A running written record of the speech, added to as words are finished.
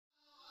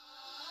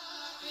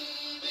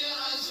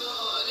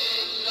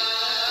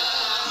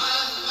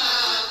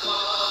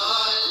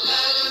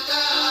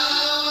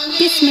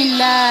بسم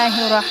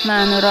الله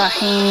الرحمن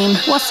الرحيم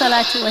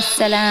والصلاة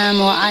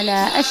والسلام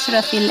على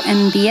أشرف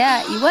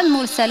الأنبياء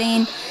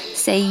والمرسلين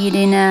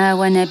سيدنا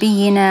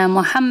ونبينا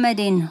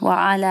محمد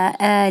وعلى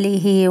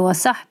آله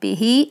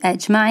وصحبه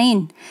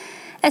أجمعين.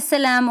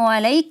 Assalamu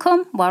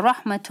alaikum wa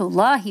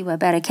rahmatullahi wa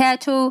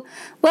barakatuh.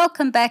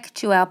 Welcome back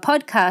to our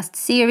podcast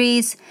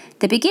series,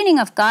 The Beginning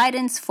of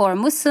Guidance for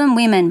Muslim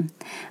Women.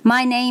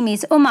 My name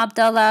is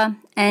Abdullah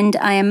and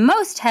I am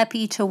most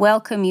happy to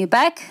welcome you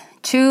back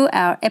to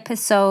our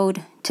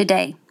episode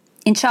today,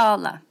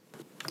 inshallah.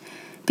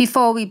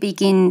 Before we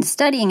begin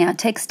studying our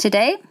text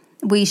today,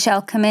 we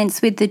shall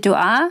commence with the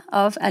dua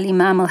of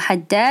al-Imam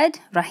al-Haddad,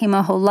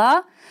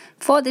 rahimahullah,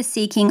 for the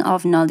seeking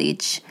of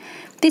knowledge.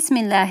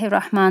 Bismillahir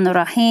Rahmanir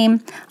Rahim.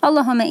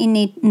 Allahumma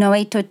inni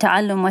nawaitu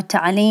ta'allum wa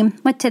ta'alim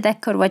wa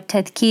tadhakkur wa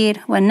tadhkir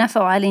wa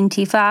nafa'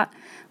 al-intifa'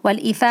 wal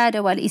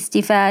ifada wal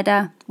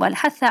istifada wal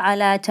hatha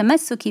ala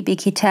tamassuki bi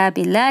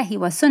kitabillahi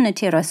wa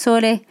sunnati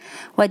rasulih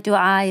wa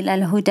du'a ila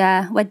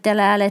al-huda wa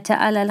dalalata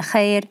ala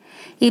al-khair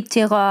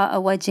ibtigha'a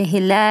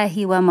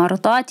wajhillahi wa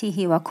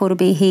mardatihi wa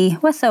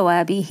kurbihi wa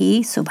thawabihi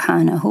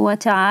subhanahu wa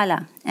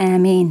ta'ala.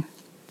 Ameen.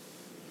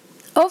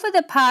 Over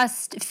the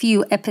past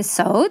few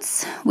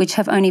episodes, which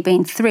have only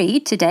been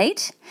 3 to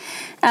date,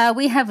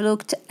 we have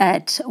looked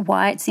at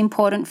why it's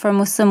important for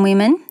Muslim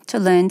women to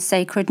learn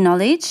sacred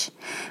knowledge.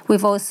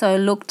 We've also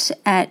looked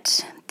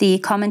at the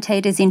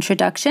commentator's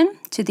introduction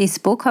to this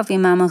book of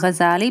Imam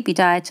al-Ghazali,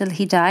 Bidayat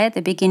al-Hidayah,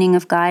 The Beginning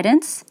of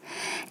Guidance.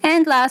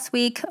 And last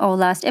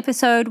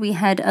episode, we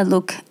had a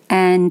look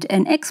and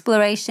an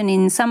exploration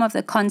in some of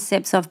the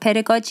concepts of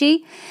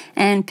pedagogy,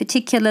 and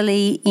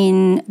particularly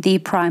in the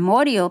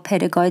primordial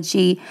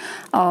pedagogy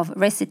of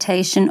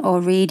recitation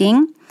or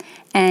reading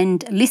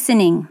and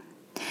listening.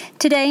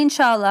 Today,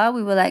 inshallah,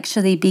 we will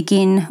actually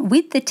begin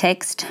with the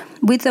text,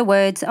 with the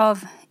words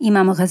of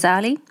Imam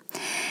al-Ghazali,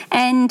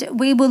 and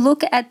we will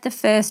look at the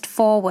first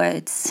 4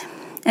 words,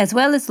 as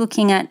well as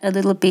looking at a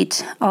little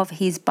bit of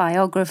his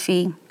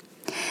biography.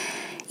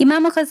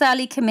 Imam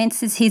al-Ghazali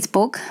commences his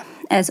book,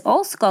 as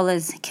all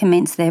scholars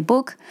commence their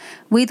book,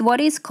 with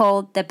what is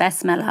called the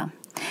Basmalah.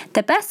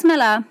 The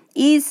Basmalah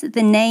is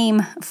the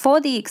name for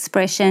the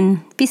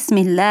expression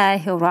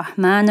Bismillahir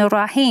Rahmanir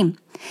Rahim,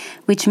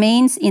 which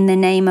means in the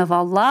name of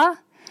Allah,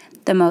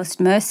 the most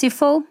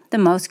merciful, the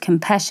most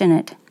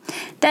compassionate.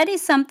 That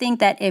is something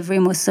that every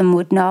Muslim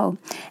would know.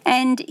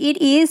 And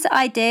it is,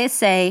 I dare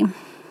say,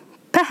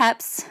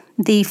 perhaps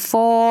the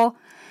 4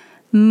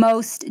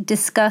 most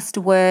discussed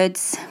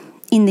words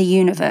in the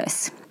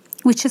universe,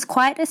 which is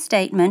quite a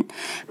statement,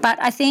 but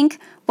I think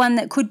one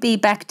that could be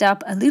backed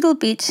up a little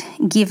bit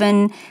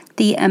given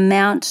the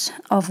amount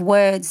of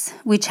words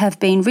which have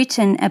been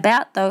written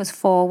about those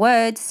 4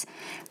 words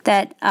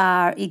that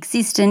are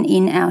existent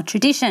in our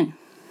tradition.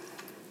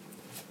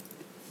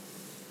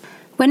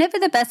 Whenever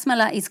the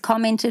Basmalah is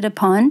commented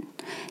upon,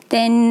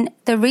 then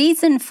the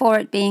reason for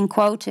it being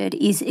quoted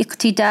is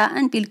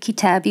iqtida'an bil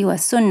kitabi wa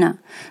sunnah,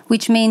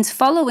 which means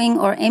following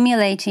or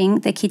emulating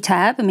the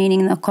kitab,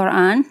 meaning the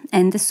Quran,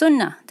 and the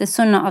sunnah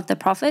of the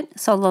Prophet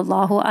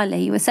sallallahu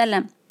alaihi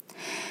wasallam.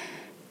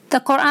 The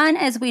Quran,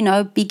 as we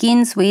know,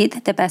 begins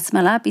with the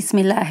Basmalah,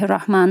 Bismillahir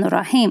Rahmanir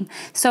Rahim.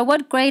 So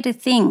what greater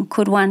thing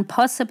could one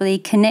possibly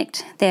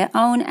connect their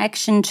own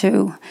action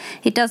to?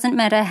 It doesn't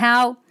matter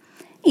how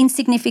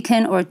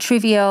insignificant or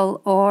trivial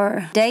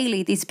or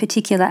daily this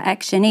particular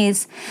action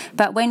is,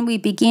 but when we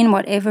begin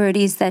whatever it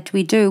is that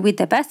we do with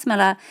the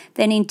Basmalah,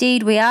 then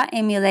indeed we are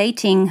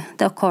emulating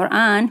the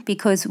Quran,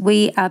 because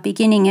we are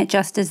beginning it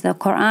just as the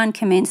Quran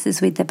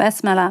commences with the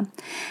Basmalah.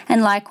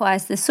 And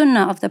likewise the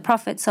Sunnah of the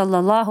Prophet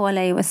sallallahu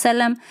alaihi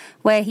wasallam,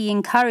 where he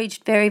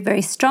encouraged very,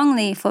 very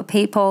strongly for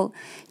people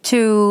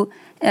to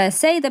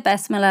say the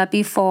Basmalah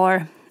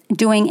before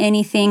doing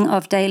anything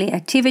of daily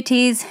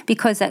activities,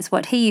 because that's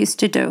what he used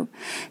to do.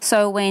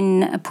 So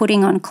when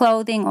putting on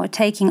clothing or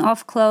taking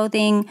off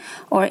clothing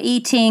or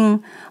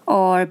eating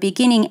or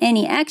beginning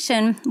any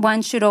action,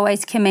 one should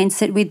always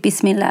commence it with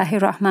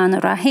Bismillahir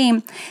Rahmanir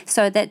Rahim,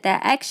 so that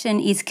that action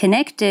is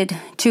connected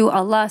to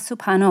Allah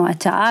subhanahu wa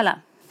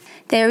ta'ala.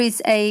 There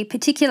is a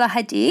particular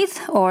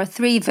hadith, or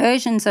 3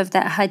 versions of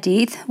that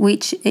hadith,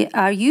 which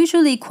are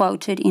usually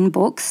quoted in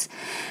books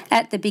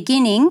at the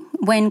beginning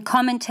when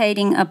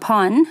commentating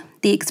upon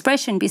the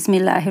expression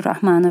Bismillahir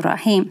Rahmanir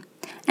Rahim.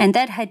 And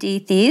that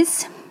hadith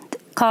is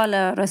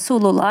Qala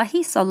Rasulullah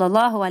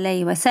sallallahu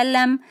alayhi wa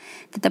sallam,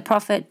 that the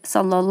Prophet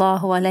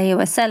sallallahu alayhi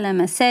wa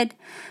sallam said,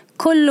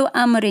 Kullu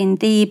amrin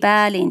di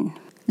balin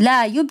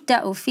la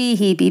yubda'u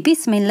fihi bi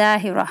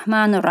Bismillahir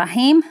Rahmanir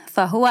Rahim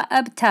fahuwa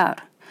abtar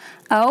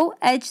أو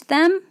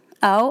أجذم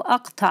أو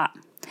أقطع,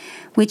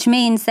 which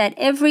means that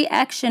every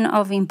action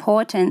of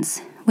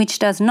importance which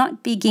does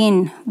not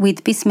begin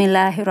with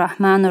Bismillahir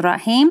Rahmanir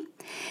Rahim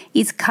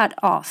is cut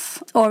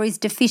off or is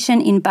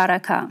deficient in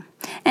barakah.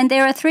 And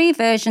there are 3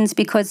 versions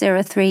because there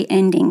are 3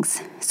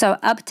 endings. So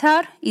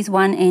abtar is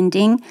one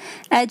ending,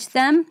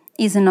 ajzam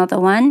is another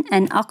one,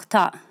 and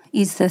aqta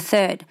is the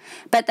 3rd.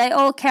 But they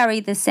all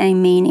carry the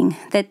same meaning,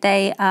 that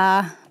they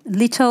are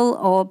little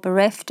or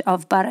bereft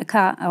of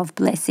barakah, of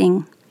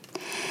blessing.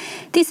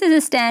 This is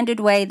a standard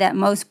way that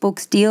most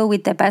books deal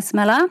with the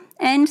Basmalah,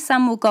 and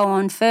some will go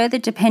on further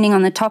depending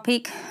on the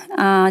topic,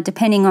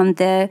 depending on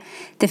the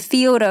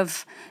field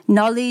of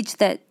knowledge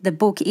that the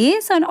book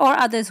is, or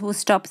others will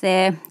stop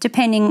there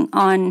depending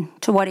on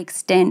to what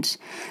extent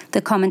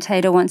the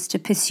commentator wants to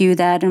pursue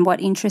that and what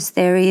interest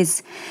there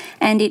is.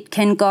 And it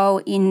can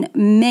go in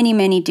many,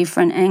 many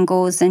different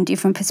angles and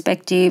different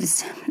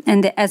perspectives.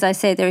 And as I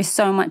said, there is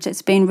so much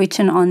that's been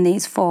written on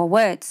these 4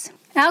 words.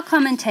 Our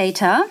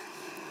commentator,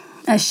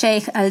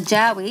 Sheikh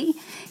al-Jawi,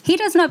 he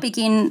does not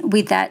begin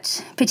with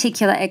that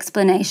particular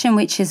explanation,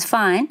 which is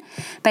fine,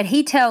 but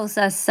he tells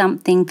us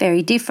something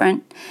very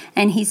different.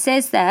 And he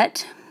says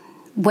that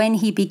when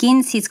he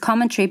begins his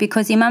commentary,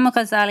 because Imam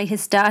al-Ghazali has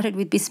started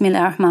with Bismillah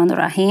ar-Rahman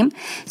ar-Rahim,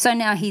 so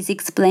now he's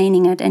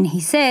explaining it, and he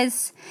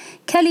says,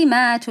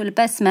 Kalimatul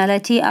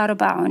Basmalati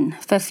arba'un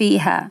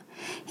fafiha.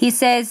 He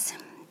says,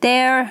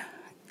 there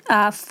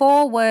are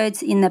 4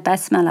 words in the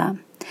Basmalah,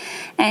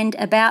 and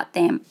about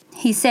them,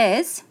 he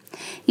says,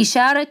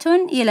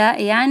 إشارة إلى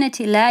إعانة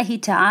الله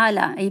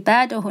تعالى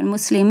عباده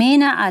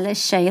المسلمين على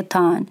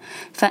الشيطان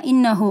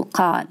فإنه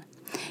قال.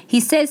 He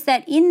says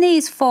that in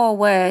these 4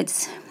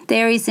 words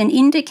there is an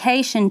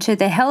indication to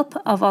the help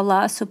of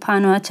Allah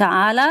subhanahu wa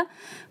ta'ala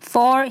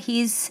for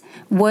his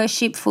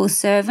worshipful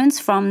servants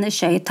from the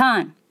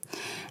shaitan.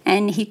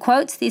 And he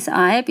quotes this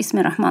ayah,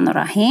 Bismillah ar-Rahman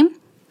ar-Rahim,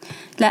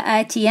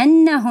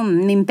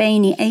 لآتينهم من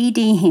بين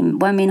أيديهم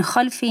ومن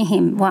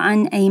خلفهم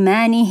وعن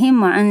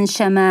أيمانهم وعن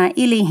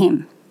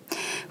شمائلهم,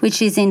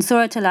 which is in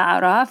Surah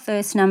Al-A'raf,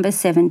 verse number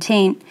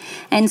 17.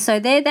 And so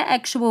they're the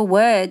actual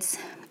words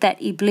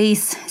that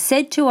Iblis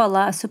said to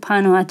Allah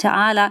subhanahu wa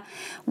ta'ala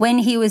when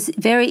he was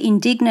very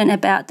indignant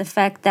about the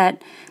fact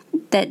that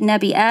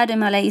Nabi Adam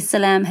alayhi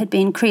salam had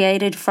been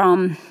created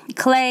from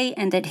clay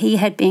and that he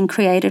had been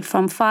created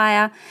from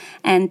fire.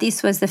 And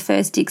this was the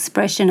first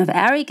expression of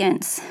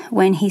arrogance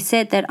when he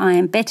said that I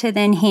am better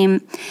than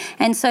him.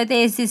 And so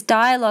there's this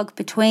dialogue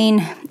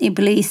between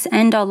Iblis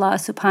and Allah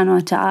subhanahu wa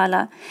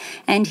ta'ala.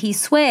 And he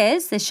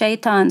swears, the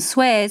shaitan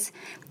swears,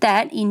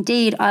 that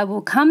indeed I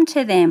will come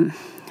to them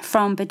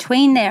from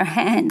between their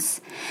hands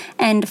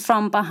and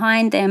from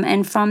behind them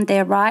and from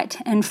their right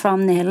and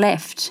from their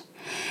left.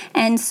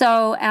 And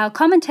so our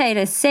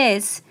commentator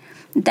says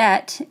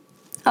that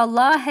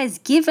Allah has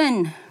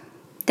given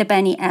the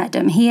Bani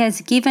Adam, He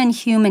has given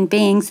human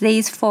beings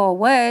these 4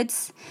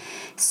 words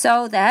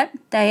so that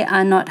they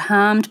are not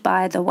harmed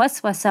by the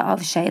waswasa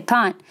of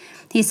shaitan.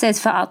 He says,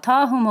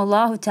 فَأَعْطَاهُمُ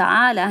اللَّهُ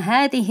تَعَالَى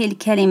هَذِهِ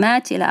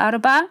الْكَلِمَاتِ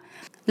الْأَرْبَعِ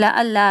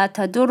لَأَلَّا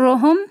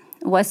تَضُرُّهُمْ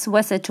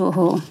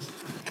وَسْوَسَتُهُ.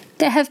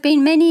 There have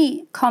been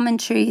many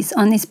commentaries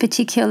on this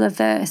particular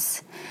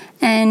verse,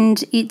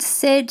 and it's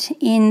said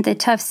in the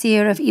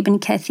tafsir of Ibn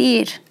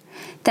Kathir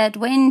that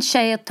when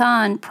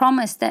Shaitan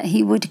promised that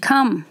he would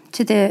come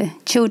to the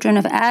children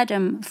of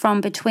Adam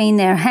from between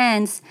their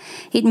hands,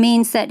 it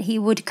means that he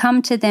would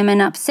come to them and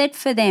upset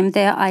for them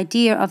their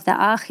idea of the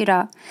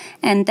akhirah,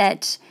 and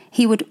that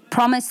he would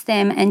promise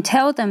them and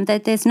tell them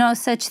that there's no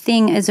such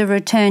thing as a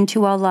return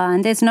to Allah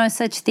and there's no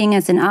such thing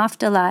as an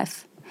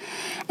afterlife.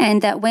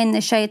 And that when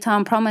the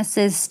shaitan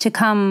promises to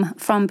come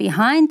from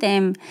behind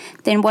them,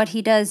 then what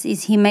he does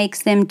is he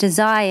makes them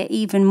desire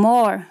even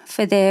more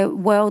for their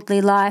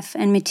worldly life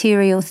and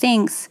material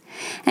things.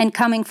 And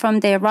coming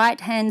from their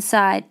right-hand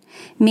side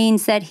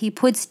means that he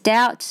puts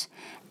doubt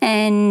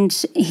and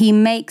he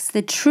makes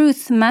the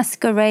truth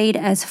masquerade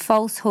as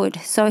falsehood.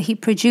 So he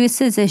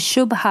produces a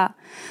shubha,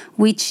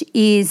 which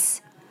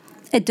is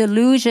a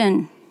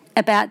delusion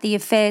about the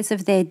affairs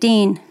of their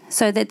deen,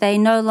 so that they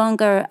no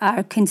longer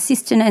are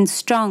consistent and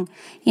strong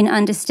in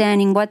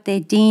understanding what their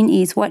deen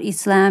is, what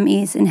Islam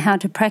is, and how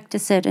to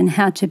practice it, and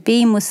how to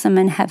be Muslim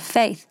and have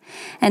faith.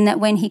 And that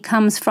when he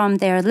comes from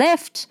their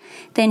left,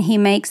 then he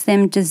makes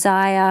them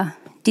desire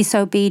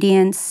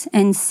disobedience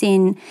and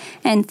sin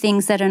and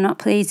things that are not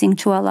pleasing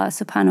to Allah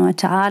subhanahu wa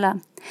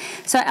ta'ala.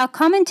 So our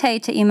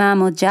commentator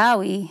Imam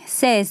al-Jawi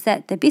says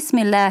that the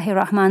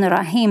Bismillahir Rahmanir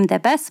Rahim, the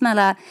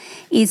Basmalah,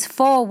 is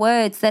 4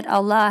 words that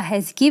Allah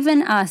has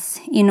given us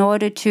in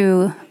order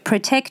to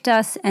protect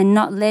us and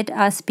not let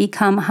us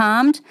become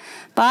harmed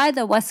by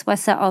the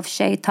waswasa of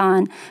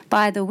shaitan,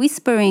 by the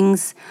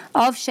whisperings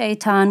of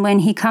shaitan when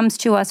he comes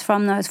to us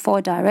from those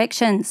 4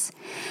 directions.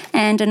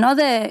 And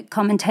another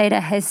commentator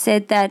has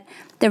said that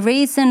the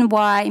reason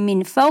why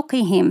min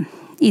fawqihim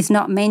is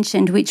not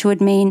mentioned, which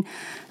would mean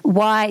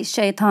why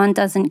shaitan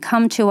doesn't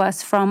come to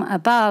us from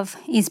above,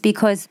 is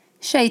because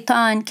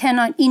shaitan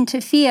cannot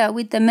interfere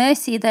with the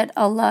mercy that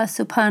Allah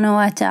subhanahu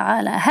wa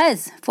ta'ala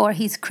has for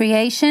his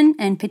creation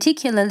and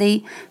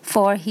particularly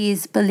for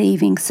his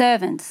believing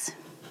servants.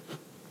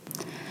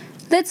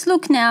 Let's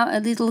look now a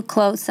little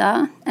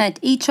closer at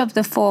each of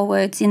the 4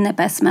 words in the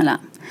Basmalah.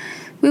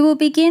 We will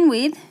begin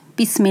with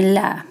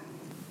Bismillah.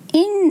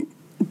 In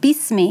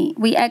Bismi,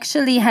 we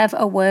actually have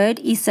a word,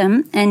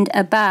 ism, and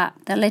a ba,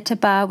 the letter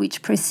ba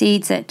which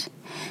precedes it.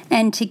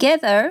 And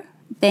together,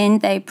 then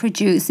they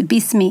produce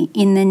Bismi,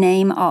 in the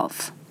name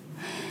of.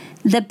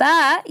 The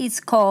ba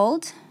is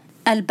called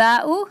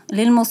Al-ba'u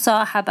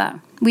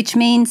lil-musahaba, which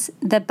means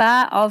the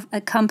ba of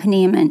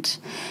accompaniment.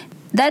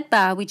 That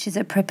ba, which is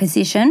a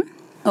preposition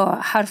or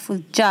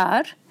harful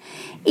jar,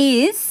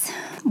 is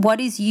what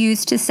is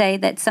used to say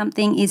that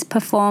something is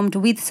performed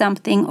with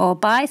something or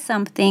by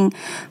something.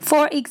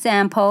 For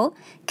example,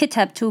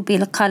 katabtu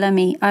bil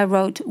qalami, I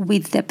wrote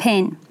with the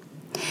pen.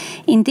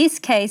 In this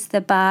case,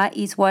 the ba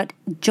is what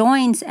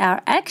joins our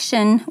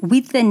action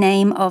with the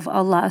name of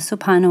Allah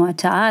subhanahu wa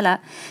ta'ala.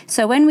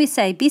 So when we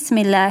say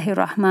Bismillahir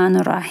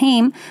Rahmanir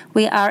Rahim,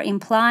 we are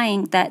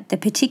implying that the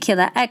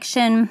particular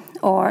action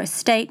or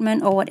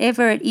statement or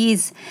whatever it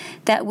is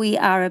that we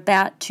are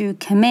about to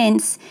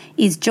commence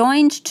is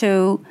joined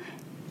to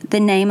the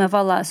name of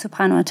Allah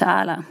subhanahu wa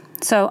ta'ala.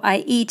 So I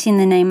eat in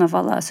the name of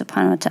Allah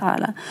subhanahu wa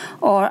ta'ala,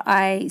 or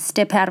I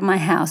step out of my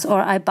house, or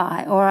I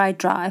buy, or I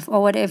drive,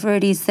 or whatever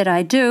it is that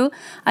I do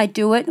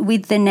it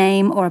with the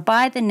name or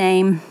by the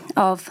name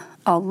of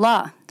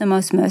Allah, the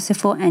most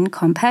merciful and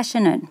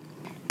compassionate.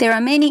 There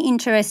are many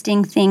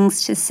interesting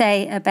things to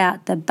say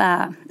about the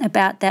ba,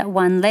 about that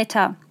one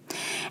letter.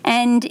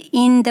 And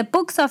in the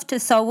books of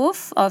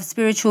tasawwuf, of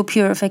spiritual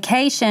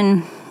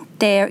purification,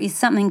 there is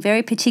something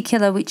very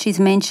particular which is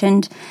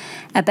mentioned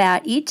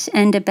about it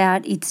and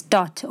about its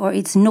dot or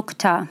its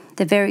nukta,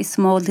 the very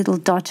small little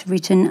dot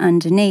written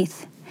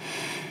underneath.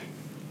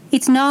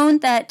 It's known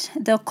that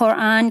the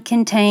Quran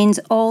contains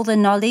all the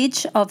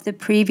knowledge of the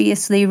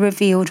previously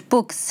revealed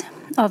books,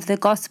 of the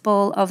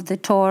Gospel, of the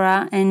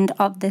Torah, and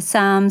of the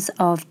Psalms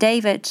of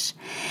David.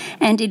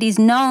 And it is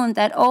known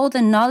that all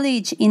the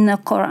knowledge in the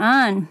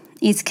Quran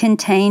is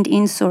contained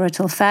in Surah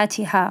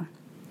Al-Fatiha.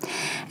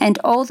 And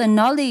all the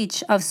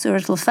knowledge of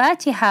Surah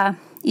Al-Fatiha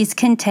is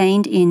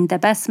contained in the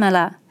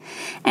Basmalah.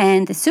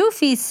 And the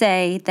Sufis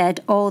say that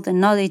all the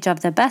knowledge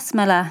of the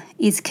Basmalah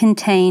is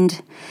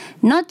contained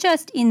not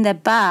just in the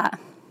ba,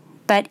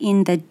 but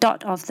in the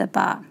dot of the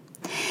ba.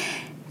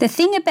 The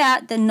thing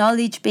about the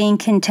knowledge being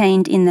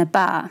contained in the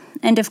ba,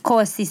 and of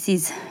course this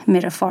is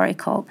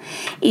metaphorical,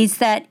 is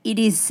that it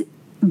is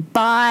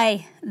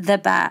by the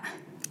ba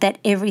that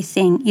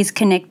everything is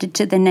connected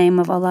to the name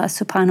of Allah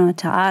subhanahu wa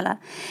ta'ala.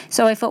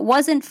 So if it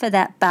wasn't for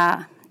that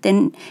ba,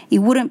 then it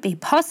wouldn't be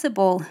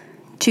possible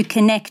to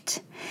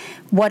connect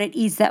what it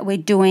is that we're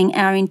doing,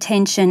 our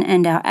intention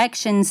and our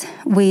actions,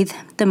 with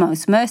the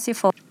most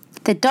merciful.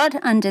 The dot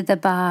under the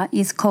ba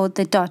is called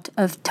the dot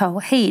of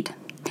Tawheed.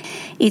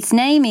 Its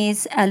name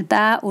is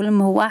al-ba'ul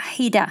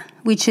muwahhida,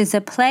 which is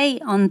a play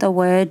on the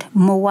word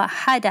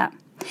muwahhada,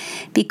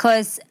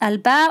 because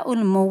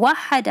al-ba'ul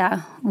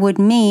muwahhada would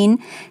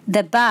mean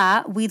the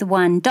ba with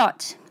one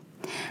dot.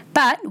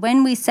 But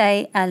when we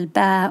say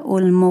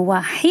al-ba'ul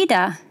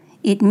muwahhida,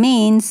 it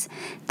means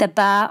the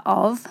ba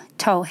of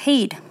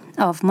Tawheed,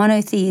 of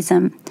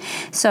monotheism.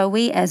 So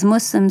we as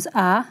Muslims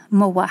are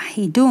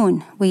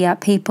muwahhidun. We are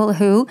people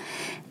who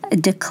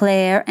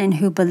declare and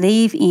who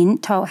believe in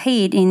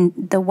Tawheed, in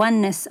the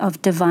oneness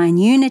of divine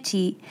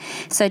unity.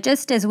 So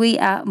just as we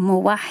are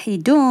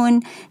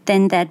muwahhidun,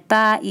 then that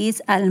ba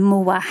is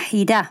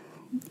al-muwahhida.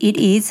 It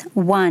is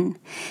one.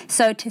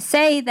 So to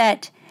say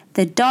that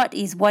the dot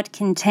is what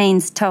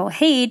contains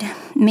Tawheed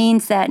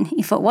means that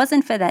if it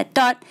wasn't for that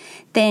dot,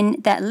 then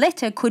that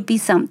letter could be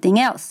something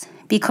else.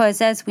 Because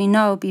as we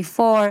know,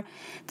 before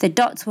the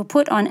dots were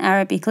put on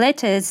Arabic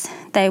letters,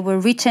 they were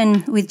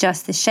written with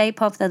just the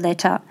shape of the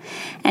letter.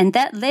 And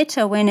that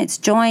letter, when it's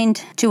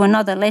joined to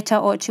another letter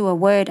or to a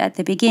word at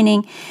the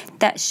beginning,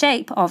 that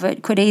shape of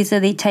it could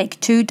easily take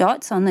 2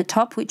 dots on the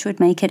top, which would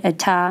make it a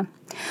ta.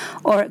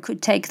 Or it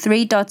could take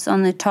 3 dots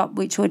on the top,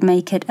 which would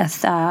make it a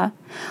tha.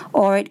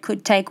 Or it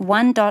could take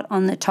 1 dot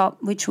on the top,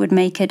 which would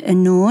make it a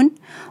noon.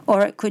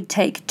 Or it could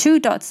take 2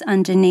 dots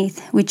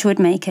underneath, which would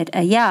make it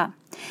a ya.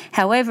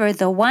 However,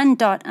 the 1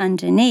 dot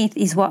underneath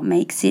is what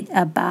makes it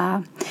a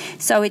ba.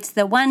 So it's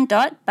the 1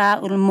 dot,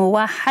 ba'ul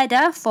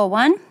muwahhada for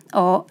one,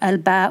 or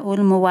al-ba'ul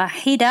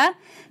muwahhida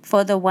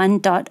for the 1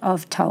 dot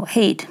of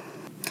Tawheed.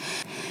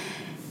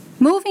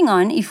 Moving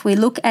on, if we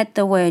look at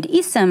the word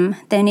ism,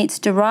 then it's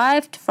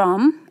derived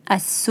from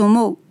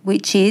as-sumu,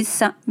 which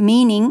is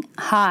meaning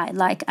high,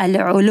 like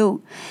al-ulu,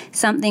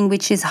 something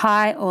which is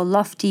high or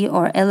lofty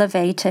or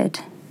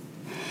elevated.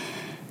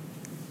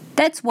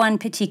 That's one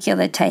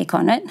particular take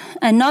on it.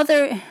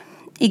 Another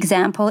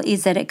example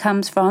is that it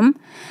comes from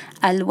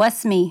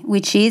al-wasmi,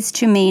 which is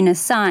to mean a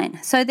sign.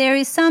 So there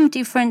is some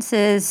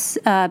differences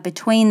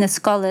between the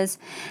scholars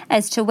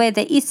as to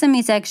whether ism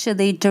is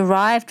actually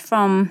derived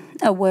from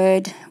a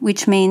word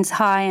which means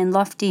high and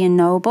lofty and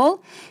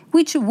noble,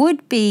 which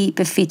would be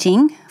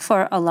befitting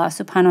for Allah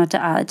subhanahu wa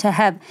ta'ala to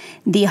have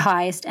the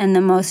highest and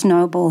the most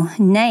noble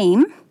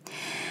name,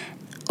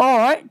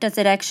 or does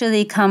it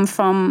actually come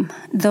from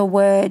the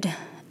word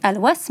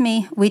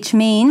al-wasmi, which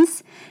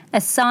means a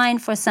sign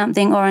for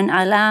something, or an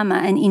alama,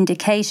 an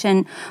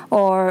indication,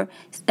 or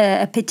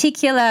a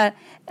particular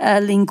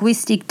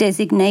linguistic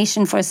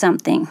designation for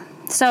something.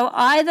 So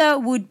either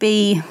would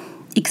be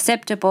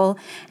acceptable,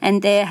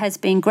 and there has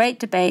been great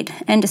debate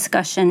and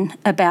discussion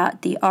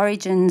about the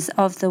origins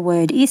of the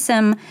word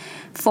ism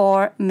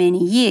for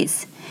many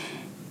years.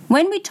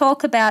 When we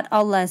talk about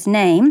Allah's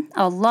name,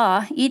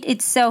 Allah, it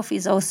itself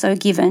is also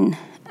given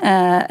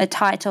a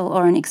title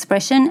or an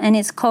expression, and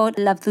it's called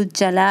Lafzul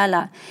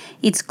Jalala.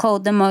 It's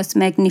called the most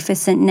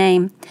magnificent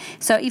name.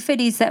 So if it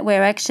is that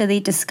we're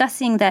actually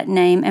discussing that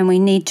name and we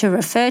need to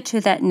refer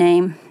to that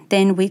name,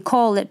 then we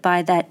call it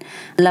by that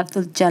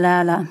Lafzul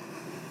Jalala.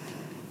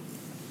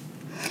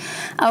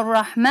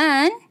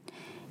 Ar-Rahman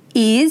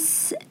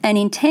is an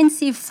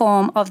intensive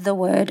form of the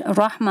word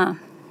Rahmah,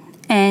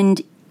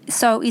 and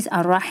so is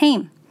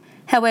Ar-Rahim.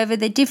 However,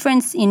 the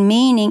difference in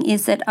meaning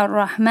is that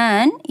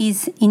Ar-Rahman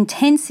is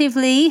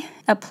intensively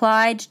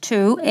applied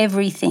to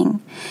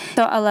everything.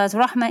 So Allah's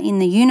Rahmah in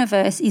the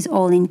universe is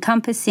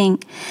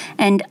all-encompassing,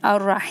 and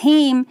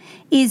Ar-Rahim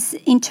is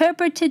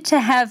interpreted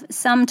to have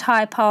some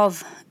type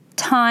of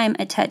time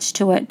attached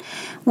to it,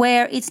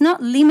 where it's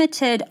not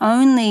limited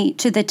only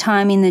to the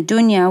time in the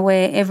dunya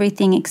where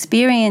everything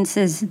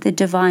experiences the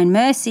divine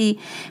mercy,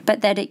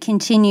 but that it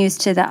continues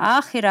to the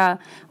akhirah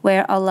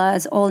where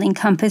Allah's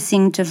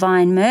all-encompassing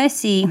divine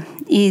mercy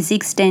is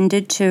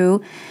extended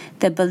to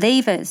the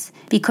believers.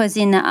 Because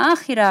in the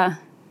akhirah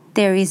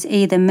there is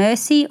either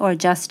mercy or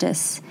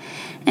justice.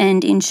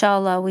 And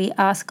inshallah we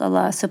ask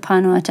Allah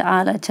subhanahu wa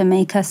ta'ala to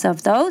make us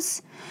of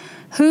those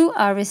who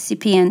are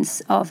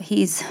recipients of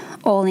His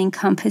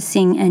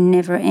all-encompassing and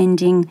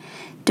never-ending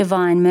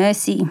divine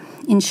mercy,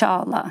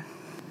 inshallah.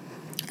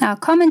 Our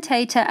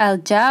commentator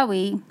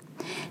al-Jawi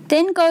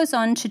then goes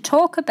on to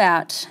talk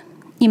about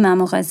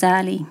Imam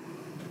al-Ghazali.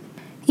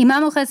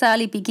 Imam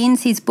al-Ghazali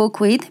begins his book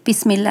with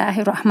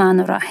Bismillahir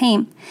Rahmanir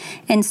Rahim.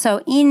 And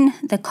so in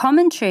the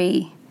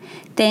commentary,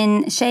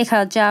 then Shaykh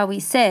al-Jawi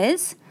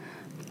says,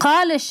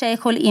 قال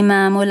الشيخ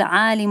الإمام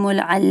العالم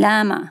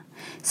العلامة.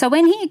 So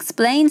when he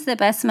explains the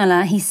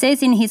Basmalah, he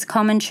says in his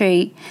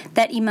commentary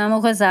that Imam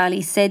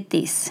al-Ghazali said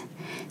this.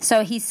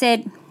 So he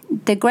said,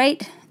 the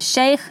great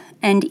Shaykh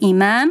and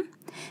Imam.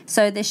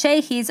 So the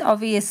Shaykh is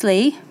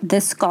obviously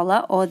the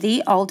scholar or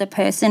the older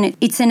person.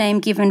 It's a name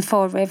given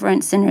for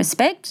reverence and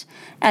respect.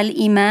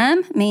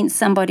 Al-Imam means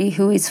somebody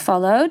who is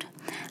followed.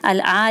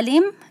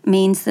 Al-Alim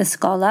means the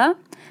scholar.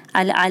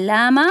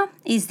 Al-Alama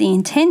is the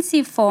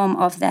intensive form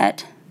of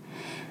that.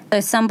 So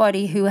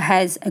somebody who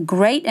has a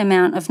great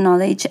amount of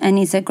knowledge and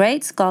is a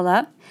great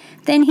scholar.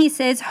 Then he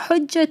says,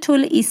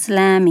 Hujjatul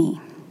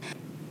Islami.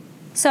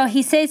 So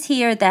he says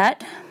here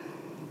that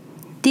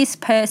this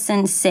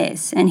person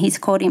says, and he's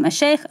called him a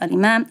Shaykh,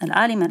 al-Imam,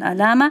 al-Alim,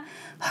 al-Alama,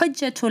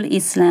 Hujjatul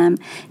Islam.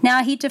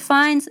 Now he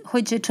defines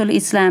Hujjatul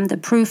Islam, the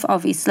proof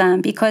of Islam,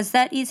 because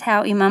that is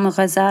how Imam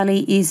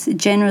al-Ghazali is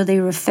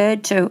generally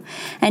referred to.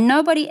 And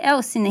nobody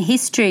else in the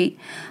history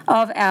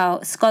of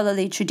our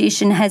scholarly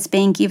tradition has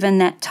been given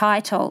that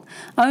title,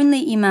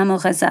 only Imam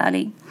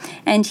al-Ghazali.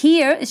 And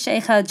here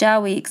Shaykh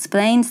al-Jawi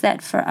explains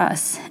that for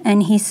us.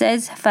 And he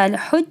says,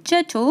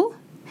 فَالْحُجَّةُ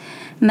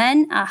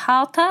من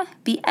أحاط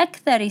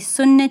بأكثر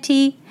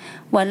السنة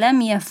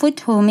ولم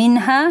يفته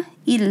منها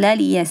إلا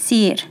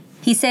اليسير.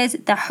 He says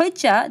the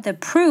hujjah, the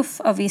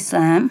proof of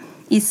Islam,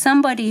 is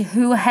somebody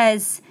who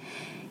has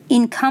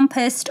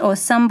encompassed or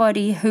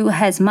somebody who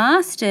has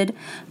mastered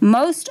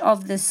most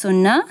of the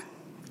sunnah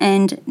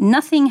and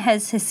nothing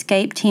has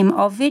escaped him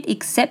of it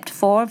except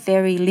for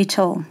very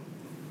little.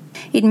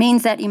 It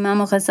means that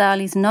Imam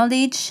al-Ghazali's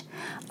knowledge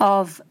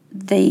of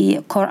the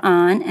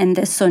Quran and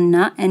the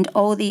Sunnah and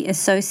all the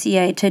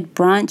associated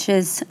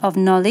branches of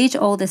knowledge,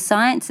 all the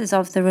sciences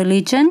of the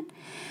religion,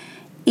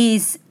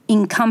 is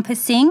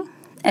encompassing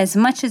as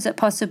much as it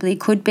possibly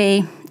could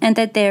be, and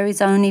that there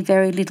is only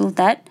very little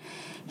that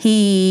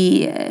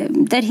he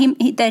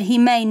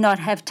may not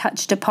have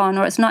touched upon,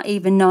 or it's not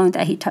even known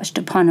that he touched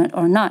upon it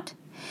or not.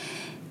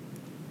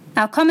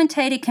 Our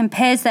commentator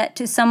compares that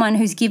to someone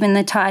who's given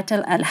the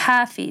title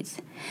Al-Hafiz.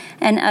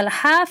 And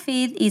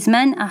Al-Hafiz is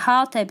man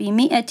ahata bi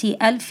mi'ati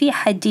alfi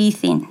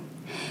hadithin.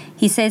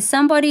 He says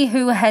somebody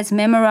who has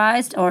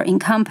memorized or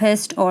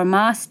encompassed or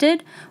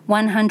mastered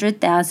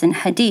 100,000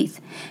 hadith.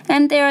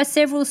 And there are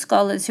several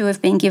scholars who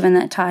have been given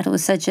that title,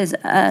 such as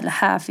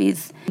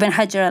Al-Hafiz Ibn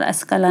Hajar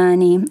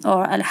al-Asqalani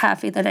or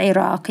Al-Hafiz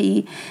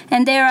al-Iraqi.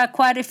 And there are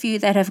quite a few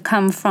that have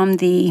come from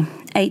the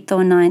 8th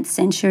or 9th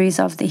centuries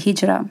of the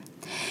Hijrah.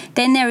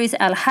 Then there is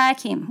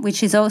Al-Hakim,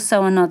 which is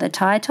also another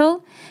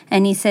title,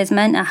 and he says,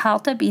 Man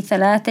ahalta bi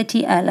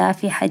thalathati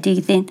alafi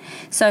hadithin.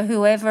 So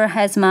whoever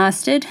has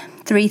mastered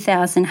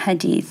 3,000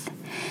 hadith.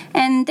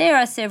 And there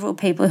are several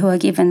people who are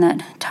given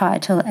that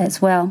title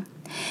as well.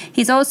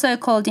 He's also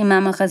called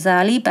Imam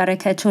al-Ghazali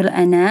Barakatul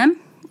Anam,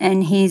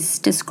 and he's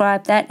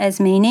described that as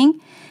meaning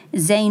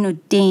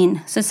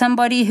Zainuddin. So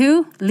somebody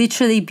who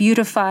literally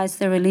beautifies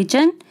the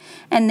religion,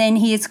 and then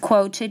he has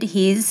quoted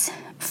his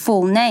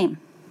full name.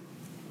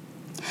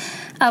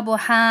 Abu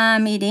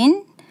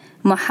Hamidin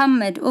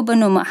Muhammad ibn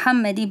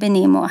Muhammad ibn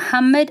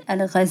Muhammad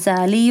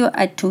al-Ghazali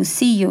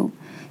at-Tusiyu.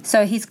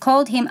 So he's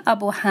called him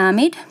Abu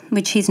Hamid,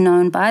 which is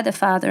known by the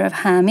father of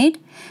Hamid.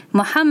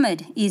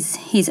 Muhammad is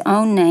his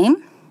own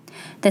name.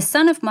 the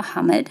son of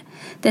Muhammad,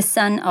 the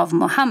son of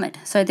Muhammad.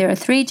 So there are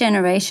 3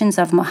 generations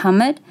of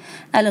Muhammad.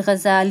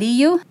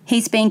 Al-Ghazali,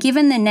 he's been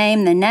given the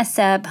name, the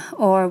nasab,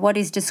 or what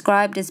is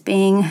described as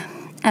being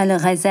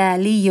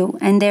al-Ghazali,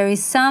 and there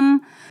is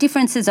some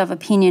differences of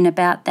opinion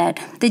about that.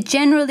 The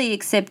generally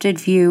accepted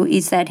view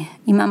is that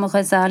Imam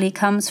al-Ghazali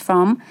comes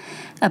from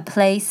a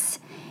place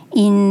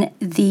in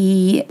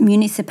the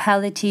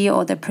municipality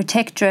or the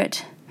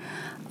protectorate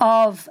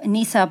of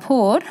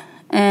Nisapur,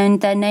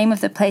 and the name of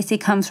the place he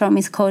comes from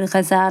is called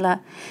Ghazala.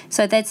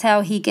 So that's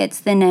how he gets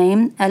the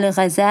name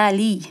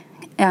al-Ghazali,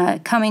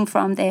 coming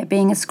from there,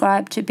 being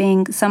ascribed to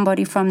being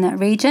somebody from that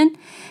region.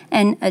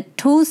 And a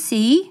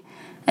Tusiyu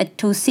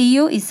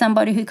is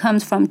somebody who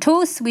comes from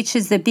Tus, which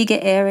is the bigger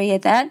area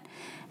that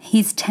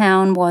his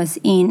town was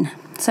in.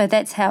 So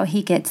that's how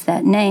he gets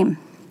that name.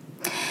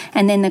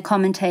 And then the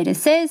commentator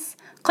says,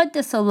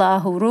 قَدَّسَ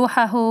اللَّهُ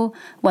رُوحَهُ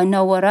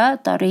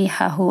وَنَوَّرَ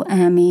طَرِيحَهُ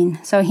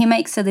آمين. So he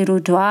makes a little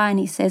dua and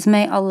he says,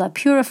 may Allah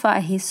purify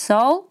his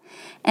soul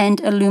and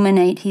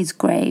illuminate his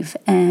grave.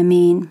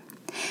 Ameen.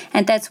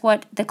 And that's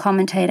what the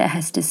commentator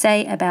has to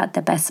say about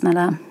the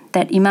Basmalah,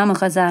 that Imam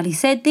al-Ghazali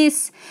said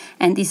this,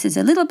 and this is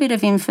a little bit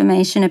of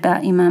information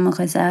about Imam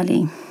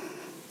al-Ghazali.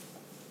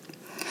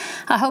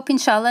 I hope,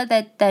 inshallah,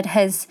 that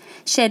has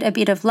shed a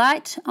bit of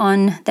light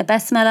on the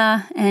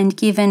Basmalah and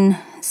given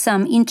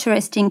some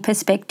interesting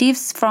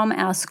perspectives from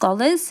our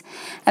scholars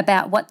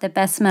about what the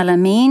Basmalah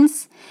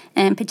means,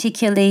 and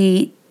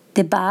particularly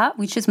the Ba,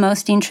 which is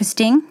most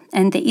interesting,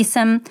 and the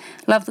Ism,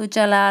 Lafdul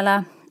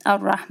Jalala,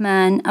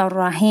 Ar-Rahman,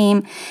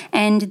 Ar-Rahim,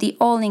 and the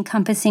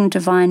all-encompassing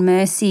divine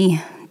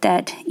mercy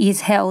that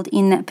is held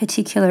in that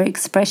particular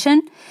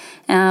expression.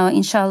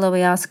 Inshallah,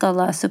 we ask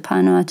Allah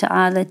subhanahu wa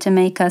ta'ala to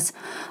make us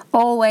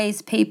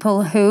always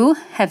people who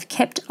have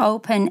kept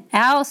open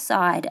our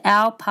side,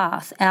 our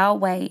path, our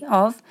way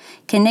of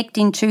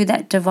connecting to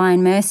that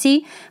divine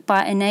mercy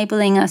by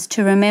enabling us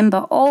to remember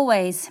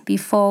always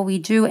before we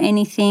do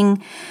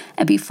anything,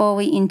 before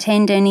we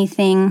intend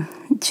anything,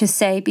 to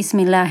say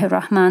Bismillahir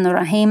Rahmanir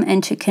Rahim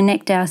and to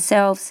connect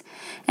ourselves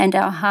and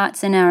our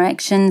hearts and our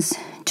actions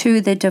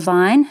to the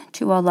divine,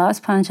 to Allah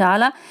subhanahu wa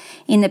ta'ala,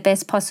 in the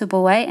best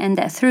possible way, and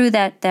that through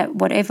that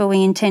whatever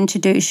we intend to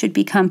do should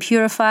become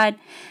purified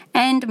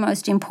and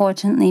most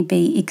importantly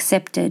be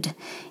accepted,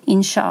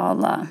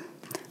 inshallah.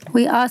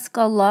 We ask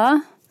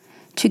Allah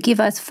to give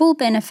us full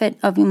benefit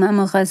of Imam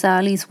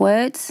al-Ghazali's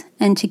words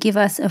and to give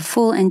us a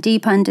full and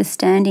deep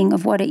understanding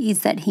of what it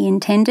is that he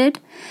intended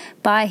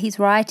by his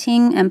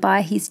writing and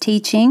by his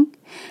teaching.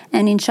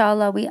 And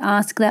inshallah, we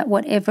ask that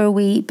whatever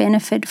we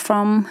benefit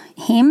from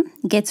him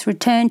gets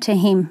returned to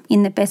him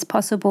in the best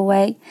possible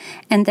way,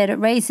 and that it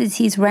raises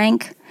his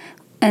rank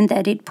and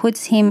that it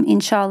puts him,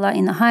 inshallah,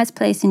 in the highest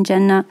place in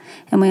Jannah.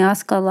 And we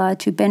ask Allah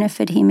to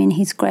benefit him in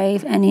his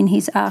grave and in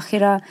his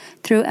akhirah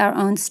through our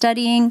own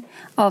studying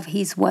of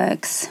his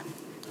works.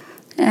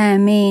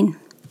 Ameen.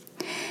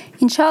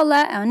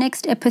 Inshallah, our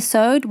next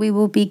episode, we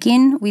will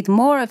begin with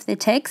more of the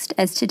text,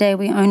 as today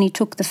we only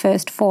took the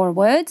first 4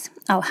 words,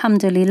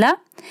 Alhamdulillah,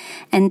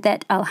 and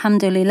that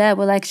Alhamdulillah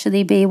will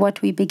actually be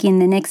what we begin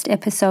the next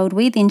episode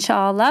with,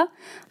 inshallah.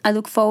 I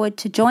look forward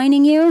to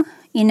joining you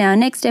in our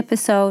next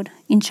episode,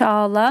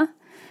 inshallah.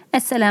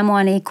 Assalamu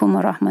alaikum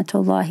wa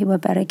rahmatullahi wa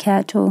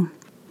barakatuh.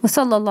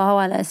 وصلى الله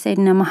على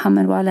سيدنا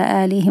محمد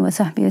وعلى آله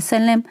وصحبه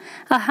وسلم.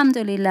 الحمد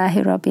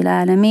لله رب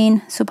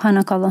العالمين.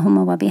 سبحانك اللهم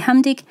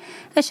وبحمدك.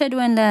 أشهد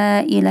أن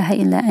لا إله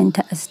إلا أنت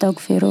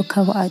أستغفرك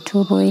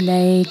وأتوب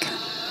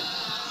إليك.